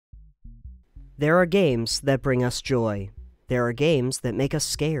There are games that bring us joy. There are games that make us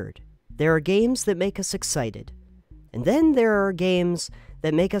scared. There are games that make us excited. And then there are games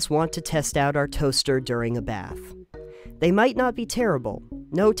that make us want to test out our toaster during a bath. They might not be terrible.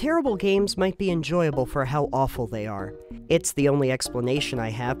 No, terrible games might be enjoyable for how awful they are. It's the only explanation I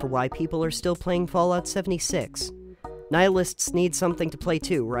have for why people are still playing Fallout 76. Nihilists need something to play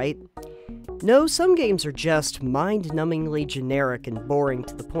too, right? No, some games are just mind-numbingly generic and boring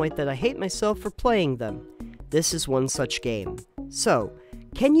to the point that I hate myself for playing them. This is one such game. So,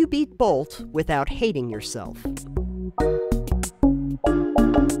 can you beat Bolt without hating yourself?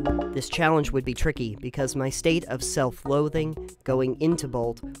 This challenge would be tricky because my state of self-loathing going into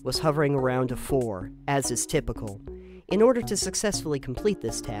Bolt was hovering around a 4, as is typical. In order to successfully complete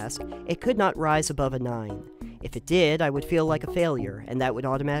this task, it could not rise above a 9. If it did, I would feel like a failure, and that would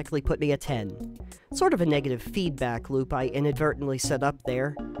automatically put me at 10. Sort of a negative feedback loop I inadvertently set up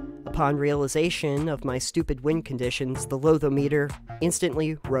there. Upon realization of my stupid win conditions, the Lothometer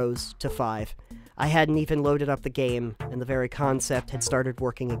instantly rose to 5. I hadn't even loaded up the game, and the very concept had started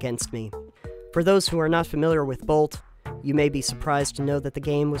working against me. For those who are not familiar with Bolt, you may be surprised to know that the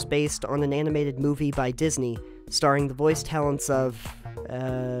game was based on an animated movie by Disney, starring the voice talents of,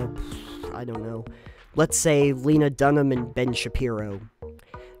 I don't know, let's say Lena Dunham and Ben Shapiro.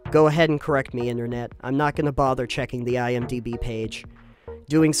 Go ahead and correct me, Internet. I'm not going to bother checking the IMDb page.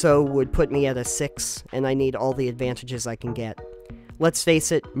 Doing so would put me at a 6, and I need all the advantages I can get. Let's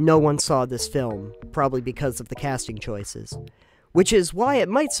face it, no one saw this film, probably because of the casting choices. Which is why it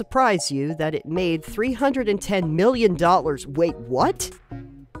might surprise you that it made $310 million. Wait, what?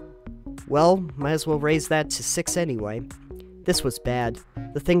 Well, might as well raise that to 6 anyway. This was bad.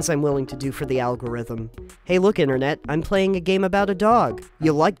 The things I'm willing to do for the algorithm. Hey look, Internet, I'm playing a game about a dog.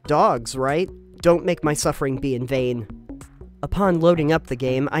 You like dogs, right? Don't make my suffering be in vain. Upon loading up the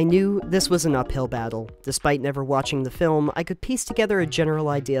game, I knew this was an uphill battle. Despite never watching the film, I could piece together a general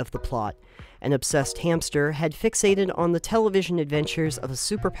idea of the plot. An obsessed hamster had fixated on the television adventures of a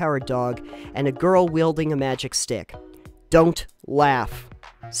superpowered dog and a girl wielding a magic stick. Don't laugh.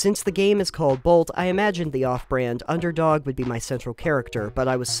 Since the game is called Bolt, I imagined the off-brand underdog would be my central character, but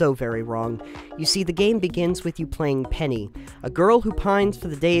I was so very wrong. You see, the game begins with you playing Penny, a girl who pines for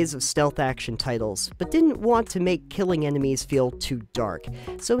the days of stealth action titles, but didn't want to make killing enemies feel too dark,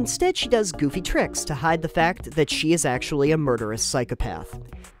 so instead she does goofy tricks to hide the fact that she is actually a murderous psychopath.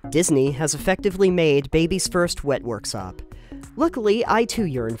 Disney has effectively made baby's first wet workshop. Luckily, I too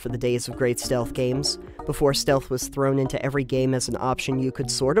yearn for the days of great stealth games, before stealth was thrown into every game as an option you could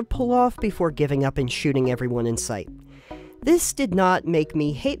sort of pull off before giving up and shooting everyone in sight. This did not make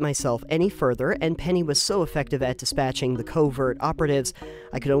me hate myself any further, and Penny was so effective at dispatching the covert operatives,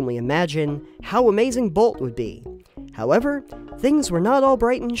 I could only imagine how amazing Bolt would be. However, things were not all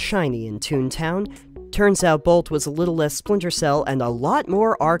bright and shiny in Toontown. Turns out Bolt was a little less Splinter Cell and a lot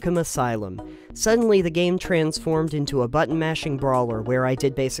more Arkham Asylum. Suddenly the game transformed into a button-mashing brawler where I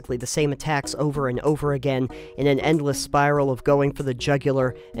did basically the same attacks over and over again in an endless spiral of going for the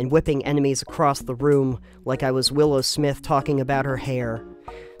jugular and whipping enemies across the room like I was Willow Smith talking about her hair.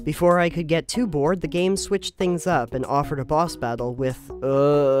 Before I could get too bored, the game switched things up and offered a boss battle with,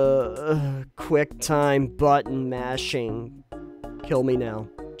 quick time button mashing. Kill me now.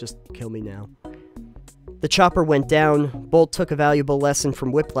 Just kill me now. The chopper went down, Bolt took a valuable lesson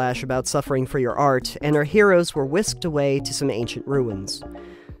from Whiplash about suffering for your art, and our heroes were whisked away to some ancient ruins.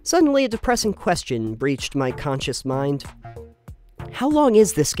 Suddenly, a depressing question breached my conscious mind. How long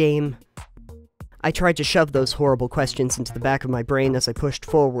is this game? I tried to shove those horrible questions into the back of my brain as I pushed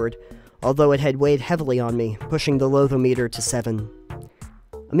forward, although it had weighed heavily on me, pushing the Lothometer to 7.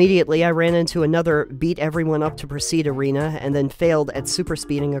 Immediately, I ran into another beat everyone up to proceed arena, and then failed at super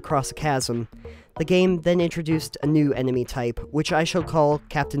speeding across a chasm. The game then introduced a new enemy type, which I shall call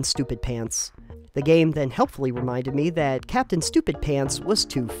Captain Stupid Pants. The game then helpfully reminded me that Captain Stupid Pants was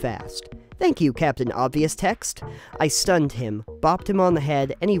too fast. Thank you, Captain Obvious Text. I stunned him, bopped him on the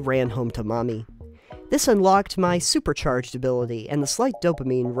head, and he ran home to mommy. This unlocked my supercharged ability, and the slight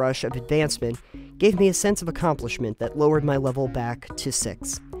dopamine rush of advancement gave me a sense of accomplishment that lowered my level back to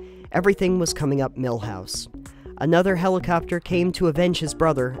 6. Everything was coming up Millhouse. Another helicopter came to avenge his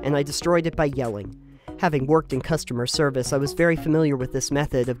brother, and I destroyed it by yelling. Having worked in customer service, I was very familiar with this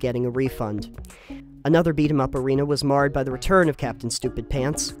method of getting a refund. Another beat-em-up arena was marred by the return of Captain Stupid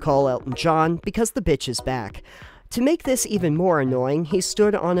Pants, call Elton John, because the bitch is back. To make this even more annoying, he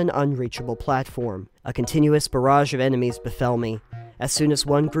stood on an unreachable platform. A continuous barrage of enemies befell me. As soon as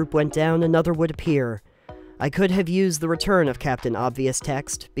one group went down, another would appear. I could have used the return of Captain Obvious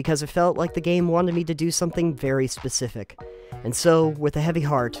Text, because it felt like the game wanted me to do something very specific. And so, with a heavy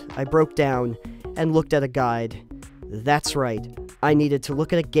heart, I broke down, and looked at a guide. That's right, I needed to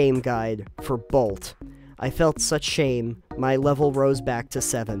look at a game guide for Bolt. I felt such shame, my level rose back to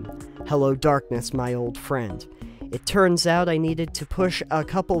 7. Hello darkness, my old friend. It turns out I needed to push a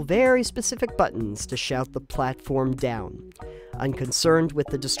couple very specific buttons to shout the platform down. Unconcerned with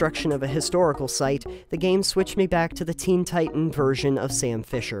the destruction of a historical site, the game switched me back to the Teen Titan version of Sam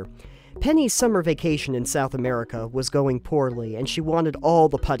Fisher. Penny's summer vacation in South America was going poorly, and she wanted all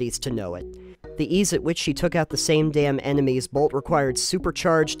the putties to know it. The ease at which she took out the same damn enemies Bolt required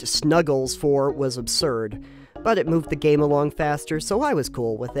supercharged snuggles for was absurd, but it moved the game along faster, so I was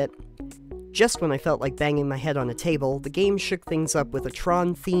cool with it. Just when I felt like banging my head on a table, the game shook things up with a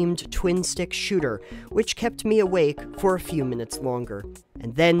Tron-themed twin-stick shooter, which kept me awake for a few minutes longer.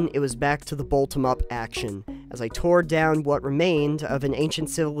 And then it was back to the bolt-em-up action, as I tore down what remained of an ancient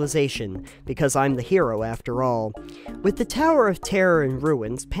civilization, because I'm the hero after all. With the Tower of Terror in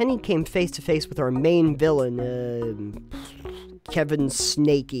ruins, Penny came face to face with our main villain, Kevin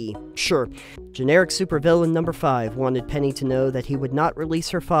Snakey. Sure. Generic supervillain number 5 wanted Penny to know that he would not release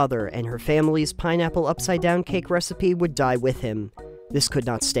her father, and her family's pineapple upside-down cake recipe would die with him. This could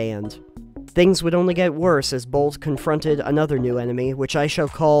not stand. Things would only get worse as Bolt confronted another new enemy, which I shall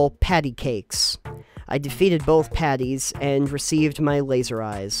call Patty Cakes. I defeated both Patties and received my laser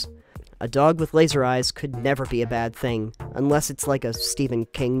eyes. A dog with laser eyes could never be a bad thing, unless it's like a Stephen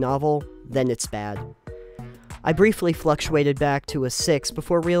King novel, then it's bad. I briefly fluctuated back to a 6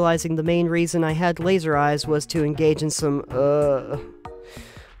 before realizing the main reason I had laser eyes was to engage in some,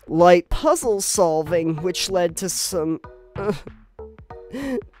 light puzzle solving, which led to some,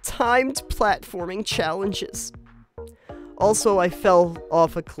 timed platforming challenges. Also, I fell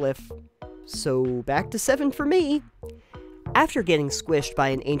off a cliff, so back to 7 for me. After getting squished by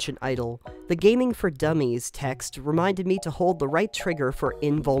an ancient idol, the Gaming for Dummies text reminded me to hold the right trigger for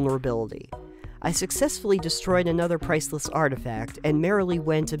invulnerability. I successfully destroyed another priceless artifact and merrily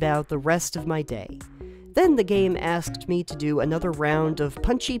went about the rest of my day. Then the game asked me to do another round of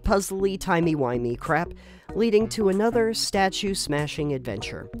punchy, puzzly, timey-wimey crap, leading to another statue-smashing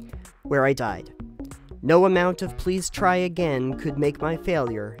adventure, where I died. No amount of please try again could make my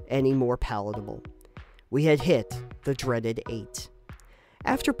failure any more palatable. We had hit the dreaded 8.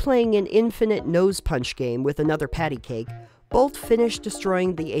 After playing an infinite nose punch game with another patty cake, Bolt finished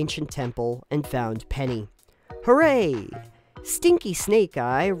destroying the ancient temple and found Penny. Hooray! Stinky Snake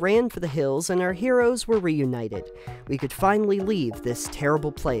Eye ran for the hills and our heroes were reunited. We could finally leave this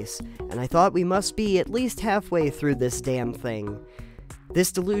terrible place, and I thought we must be at least halfway through this damn thing.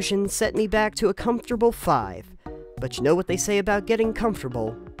 This delusion set me back to a comfortable 5. But you know what they say about getting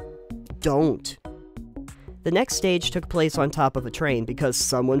comfortable? Don't. The next stage took place on top of a train because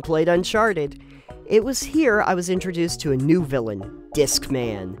someone played Uncharted. It was here I was introduced to a new villain,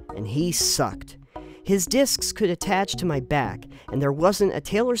 Discman, and he sucked. His discs could attach to my back, and there wasn't a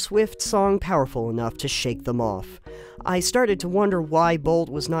Taylor Swift song powerful enough to shake them off. I started to wonder why Bolt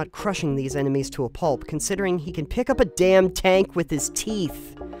was not crushing these enemies to a pulp, considering he can pick up a damn tank with his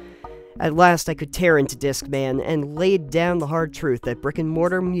teeth. At last I could tear into Discman and laid down the hard truth that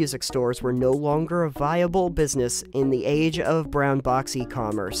brick-and-mortar music stores were no longer a viable business in the age of brown box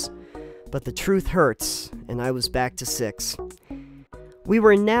e-commerce. But the truth hurts, and I was back to 6. We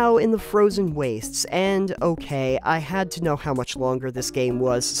were now in the frozen wastes, and okay, I had to know how much longer this game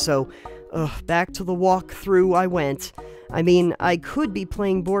was, so back to the walkthrough I went. I mean, I could be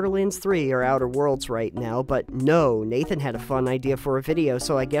playing Borderlands 3 or Outer Worlds right now, but no, Nathan had a fun idea for a video,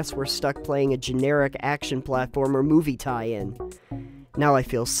 so I guess we're stuck playing a generic action platformer movie tie-in. Now I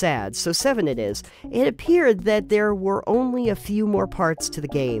feel sad, so 7 it is. It appeared that there were only a few more parts to the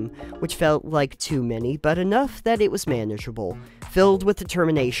game, which felt like too many, but enough that it was manageable. Filled with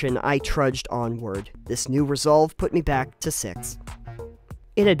determination, I trudged onward. This new resolve put me back to 6.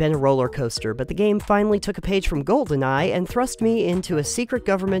 It had been a roller coaster, but the game finally took a page from GoldenEye and thrust me into a secret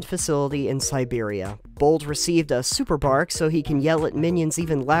government facility in Siberia. Bolt received a super bark so he can yell at minions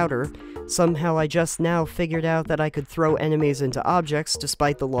even louder. Somehow I just now figured out that I could throw enemies into objects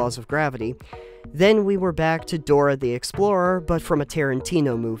despite the laws of gravity. Then we were back to Dora the Explorer, but from a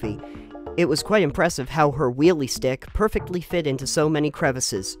Tarantino movie. It was quite impressive how her wheelie stick perfectly fit into so many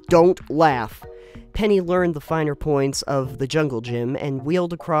crevices. Don't laugh! Penny learned the finer points of the jungle gym and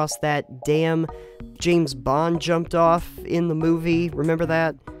wheeled across that damn James Bond jumped off in the movie. Remember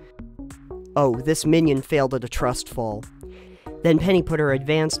that? Oh, this minion failed at a trust fall. Then Penny put her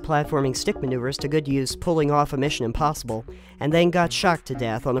advanced platforming stick maneuvers to good use, pulling off a Mission Impossible, and then got shocked to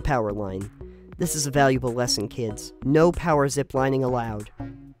death on a power line. This is a valuable lesson, kids. No power ziplining allowed.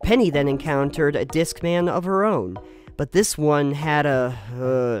 Penny then encountered a Discman of her own, but this one had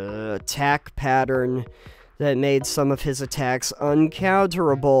a attack pattern that made some of his attacks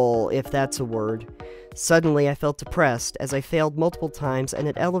uncounterable, if that's a word. Suddenly, I felt depressed, as I failed multiple times, and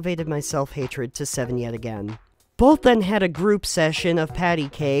it elevated my self-hatred to 7 yet again. Bolt then had a group session of patty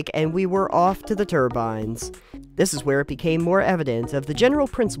cake, and we were off to the turbines. This is where it became more evident of the general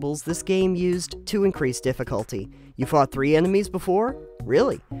principles this game used to increase difficulty. You fought 3 enemies before?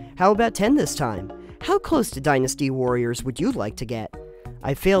 Really? How about 10 this time? How close to Dynasty Warriors would you like to get?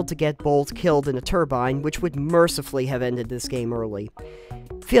 I failed to get Bolt killed in a turbine, which would mercifully have ended this game early.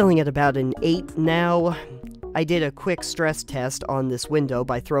 Feeling at about an 8 now, I did a quick stress test on this window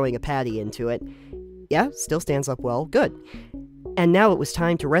by throwing a patty into it. Yeah, still stands up well. Good. And now it was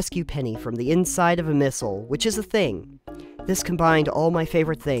time to rescue Penny from the inside of a missile, which is a thing. This combined all my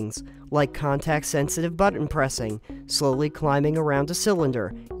favorite things, like contact-sensitive button pressing, slowly climbing around a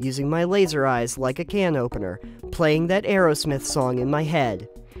cylinder, using my laser eyes like a can opener, playing that Aerosmith song in my head.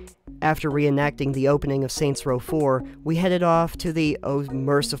 After reenacting the opening of Saints Row 4, we headed off to the, oh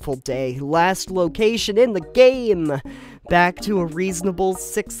merciful day, last location in the game! Back to a reasonable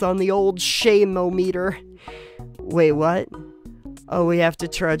 6 on the old shame-o-meter. Wait, what? Oh, we have to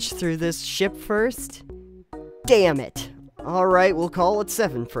trudge through this ship first? Damn it! Alright, we'll call it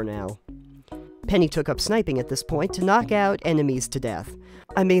 7 for now. Penny took up sniping at this point to knock out enemies to death.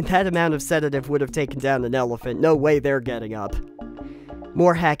 I mean, that amount of sedative would have taken down an elephant. No way they're getting up.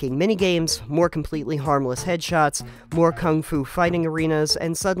 More hacking minigames, more completely harmless headshots, more kung fu fighting arenas,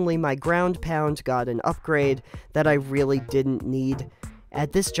 and suddenly my ground pound got an upgrade that I really didn't need.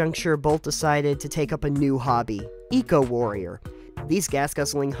 At this juncture, Bolt decided to take up a new hobby, Eco Warrior. These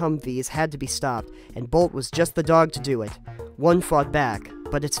gas-guzzling Humvees had to be stopped, and Bolt was just the dog to do it. One fought back,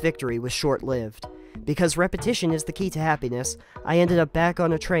 but its victory was short-lived. Because repetition is the key to happiness, I ended up back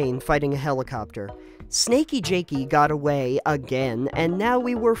on a train fighting a helicopter. Snaky Jakey got away again, and now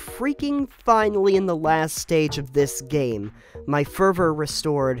we were freaking finally in the last stage of this game. My fervor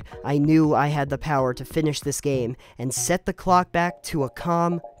restored, I knew I had the power to finish this game and set the clock back to a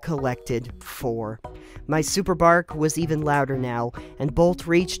calm, collected 4. My super bark was even louder now, and Bolt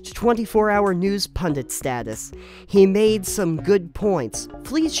reached 24-hour news pundit status. He made some good points.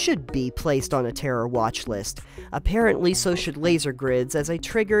 Fleas should be placed on a terror watch list. Apparently so should laser grids, as I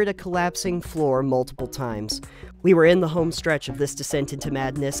triggered a collapsing floor multiple times. We were in the home stretch of this descent into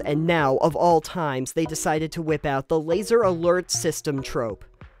madness, and now, of all times, they decided to whip out the laser alert system trope.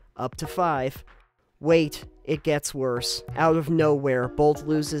 Up to 5. Wait, it gets worse. Out of nowhere, Bolt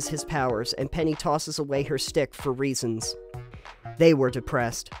loses his powers, and Penny tosses away her stick for reasons. They were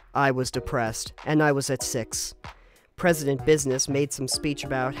depressed, I was depressed, and I was at 6. President Business made some speech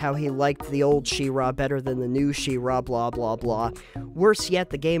about how he liked the old She-Ra better than the new She-Ra, blah blah blah. Worse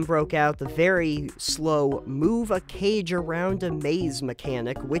yet, the game broke out the very slow move a cage around a maze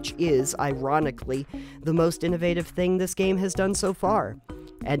mechanic, which is, ironically, the most innovative thing this game has done so far.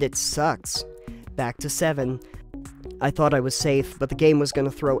 And it sucks. Back to 7. I thought I was safe, but the game was going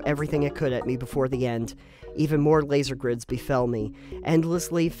to throw everything it could at me before the end. Even more laser grids befell me.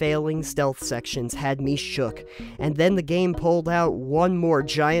 Endlessly failing stealth sections had me shook, and then the game pulled out one more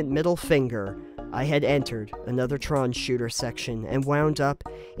giant middle finger. I had entered another Tron shooter section and wound up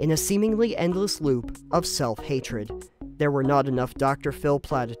in a seemingly endless loop of self-hatred. There were not enough Dr. Phil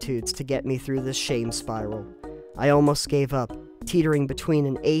platitudes to get me through this shame spiral. I almost gave up, teetering between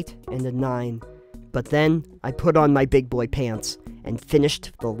an 8 and a 9. But then, I put on my big boy pants, and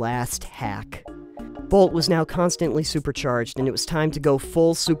finished the last hack. Bolt was now constantly supercharged, and it was time to go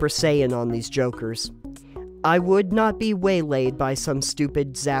full Super Saiyan on these jokers. I would not be waylaid by some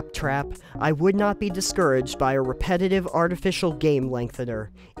stupid zap trap. I would not be discouraged by a repetitive artificial game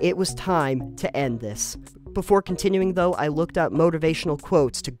lengthener. It was time to end this. Before continuing though, I looked up motivational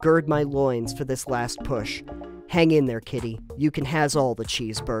quotes to gird my loins for this last push. Hang in there, kitty. You can has all the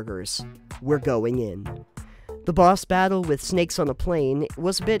cheeseburgers. We're going in. The boss battle with Snakes on a Plane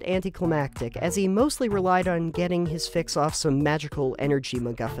was a bit anticlimactic, as he mostly relied on getting his fix off some magical energy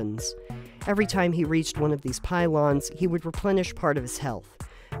MacGuffins. Every time he reached one of these pylons, he would replenish part of his health,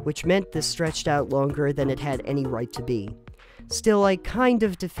 which meant this stretched out longer than it had any right to be. Still, I kind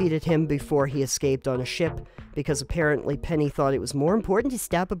of defeated him before he escaped on a ship, because apparently Penny thought it was more important to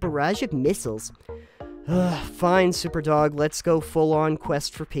stop a barrage of missiles. Fine, Superdog, let's go full-on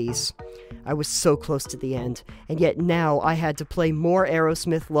quest for peace. I was so close to the end, and yet now I had to play more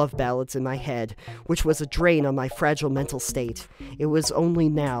Aerosmith love ballads in my head, which was a drain on my fragile mental state. It was only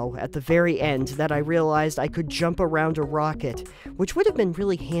now, at the very end, that I realized I could jump around a rocket, which would have been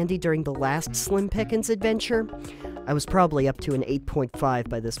really handy during the last Slim Pickens adventure. I was probably up to an 8.5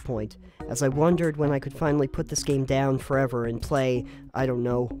 by this point, as I wondered when I could finally put this game down forever and play, I don't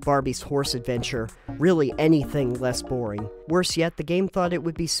know, Barbie's Horse Adventure. Really anything less boring. Worse yet, the game thought it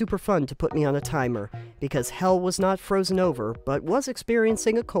would be super fun to put me on a timer, because hell was not frozen over, but was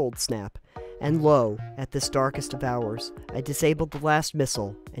experiencing a cold snap. And lo, at this darkest of hours, I disabled the last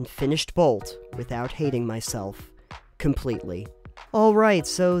missile and finished Bolt without hating myself. Completely. Alright,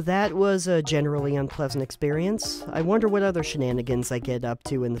 so that was a generally unpleasant experience. I wonder what other shenanigans I get up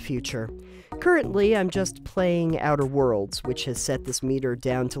to in the future. Currently, I'm just playing Outer Worlds, which has set this meter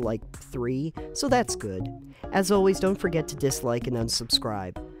down to like 3, so that's good. As always, don't forget to dislike and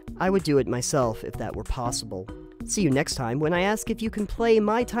unsubscribe. I would do it myself if that were possible. See you next time when I ask if you can play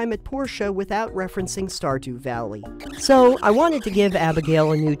My Time at Portia without referencing Stardew Valley. So, I wanted to give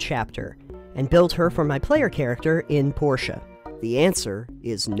Abigail a new chapter, and build her for my player character in Portia. The answer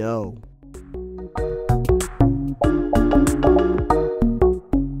is no.